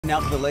Now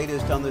for the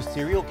latest on the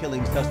serial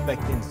killing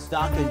suspect in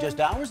Stockton.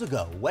 Just hours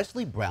ago,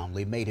 Wesley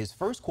Brownlee made his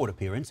first court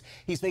appearance.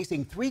 He's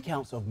facing 3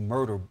 counts of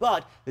murder,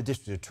 but the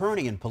district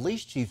attorney and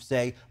police chief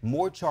say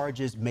more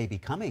charges may be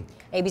coming.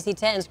 ABC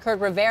 10's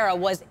Kurt Rivera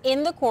was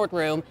in the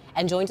courtroom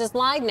and joins us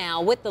live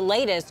now with the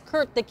latest.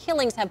 Kurt, the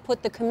killings have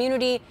put the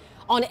community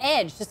on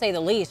edge, to say the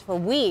least, for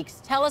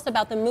weeks. Tell us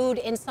about the mood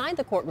inside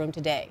the courtroom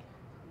today.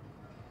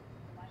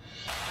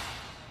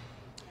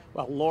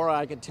 Well, Laura,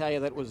 I can tell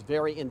you that it was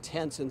very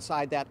intense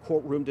inside that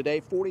courtroom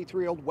today.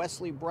 43-year-old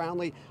Wesley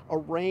Brownlee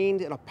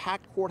arraigned in a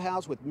packed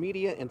courthouse with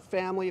media and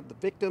family of the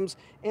victims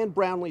and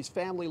Brownlee's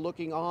family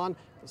looking on.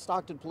 The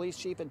Stockton police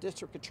chief and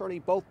district attorney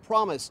both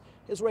promise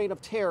his reign of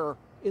terror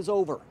is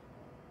over.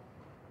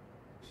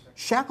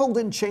 Shackled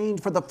and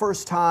chained for the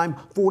first time,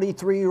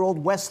 43-year-old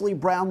Wesley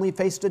Brownlee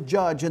faced a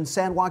judge in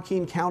San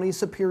Joaquin County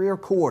Superior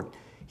Court.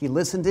 He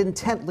listened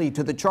intently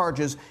to the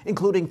charges,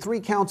 including 3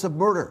 counts of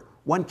murder,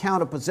 1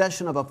 count of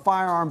possession of a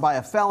firearm by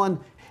a felon,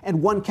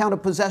 and 1 count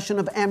of possession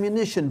of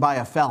ammunition by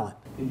a felon.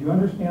 Did you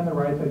understand the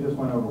rights I just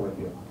went over with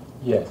you?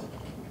 Yes.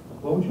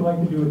 What would you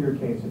like to do with your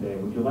case today?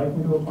 Would you like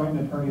me to appoint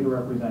an attorney to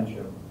represent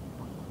you?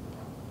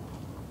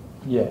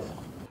 Yes.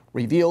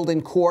 Revealed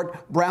in court,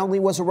 Brownlee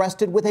was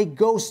arrested with a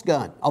ghost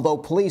gun, although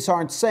police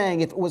aren't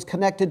saying if it was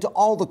connected to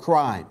all the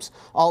crimes.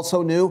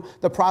 Also new,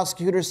 the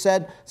prosecutor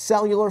said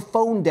cellular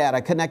phone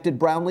data connected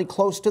Brownlee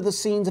close to the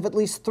scenes of at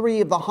least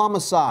 3 of the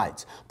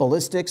homicides.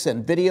 Ballistics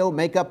and video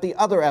make up the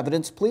other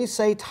evidence police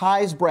say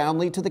ties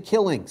Brownlee to the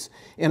killings.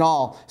 In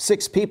all,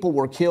 6 people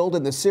were killed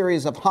in the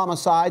series of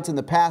homicides in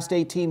the past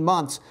 18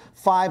 months,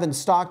 5 in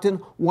Stockton,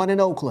 1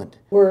 in Oakland.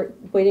 We're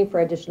waiting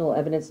for additional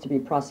evidence to be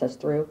processed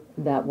through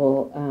that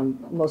will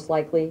most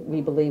likely,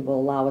 we believe, will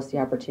allow us the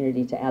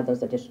opportunity to add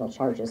those additional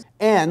charges.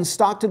 And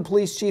Stockton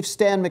Police Chief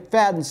Stan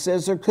McFadden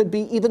says there could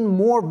be even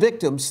more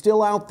victims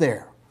still out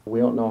there. We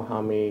don't know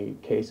how many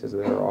cases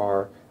there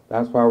are.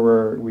 That's why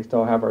we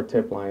still have our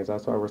tip lines.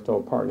 That's why we're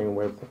still partnering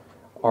with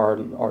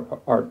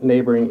our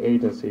neighboring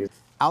agencies.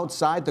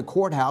 Outside the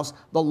courthouse,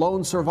 the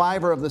lone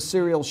survivor of the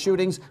serial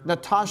shootings,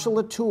 Natasha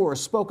Latour,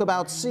 spoke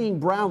about seeing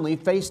Brownlee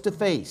face to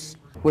face.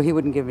 Well, he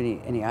wouldn't give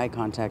any eye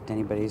contact to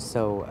anybody,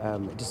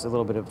 so just a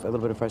little bit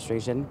of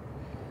frustration.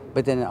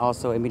 But then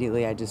also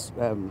immediately I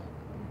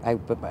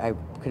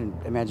couldn't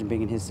imagine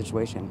being in his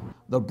situation.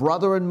 The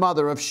brother and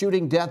mother of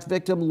shooting death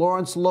victim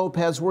Lawrence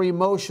Lopez were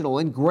emotional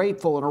and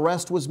grateful an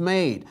arrest was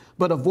made,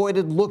 but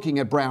avoided looking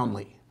at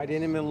Brownlee. I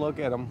didn't even look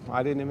at him.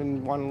 I didn't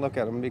even want to look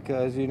at him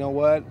because, you know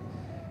what?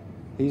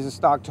 He's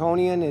a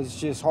Stocktonian. It's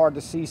just hard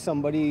to see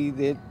somebody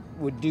that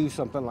would do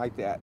something like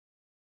that.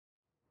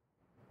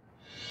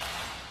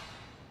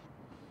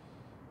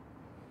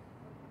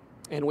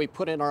 And we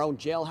put in our own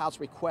jailhouse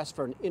request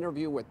for an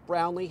interview with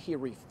Brownlee. He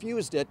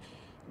refused it.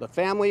 The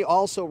family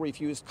also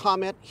refused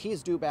comment.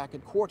 He's due back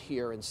in court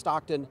here in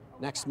Stockton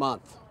next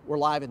month. We're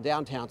live in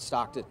downtown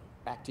Stockton.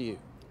 Back to you.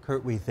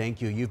 Kurt, we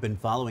thank you. You've been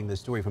following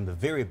this story from the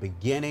very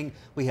beginning.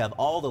 We have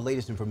all the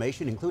latest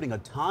information, including a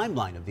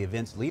timeline of the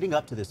events leading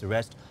up to this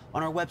arrest,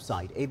 on our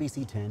website,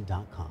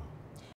 abc10.com.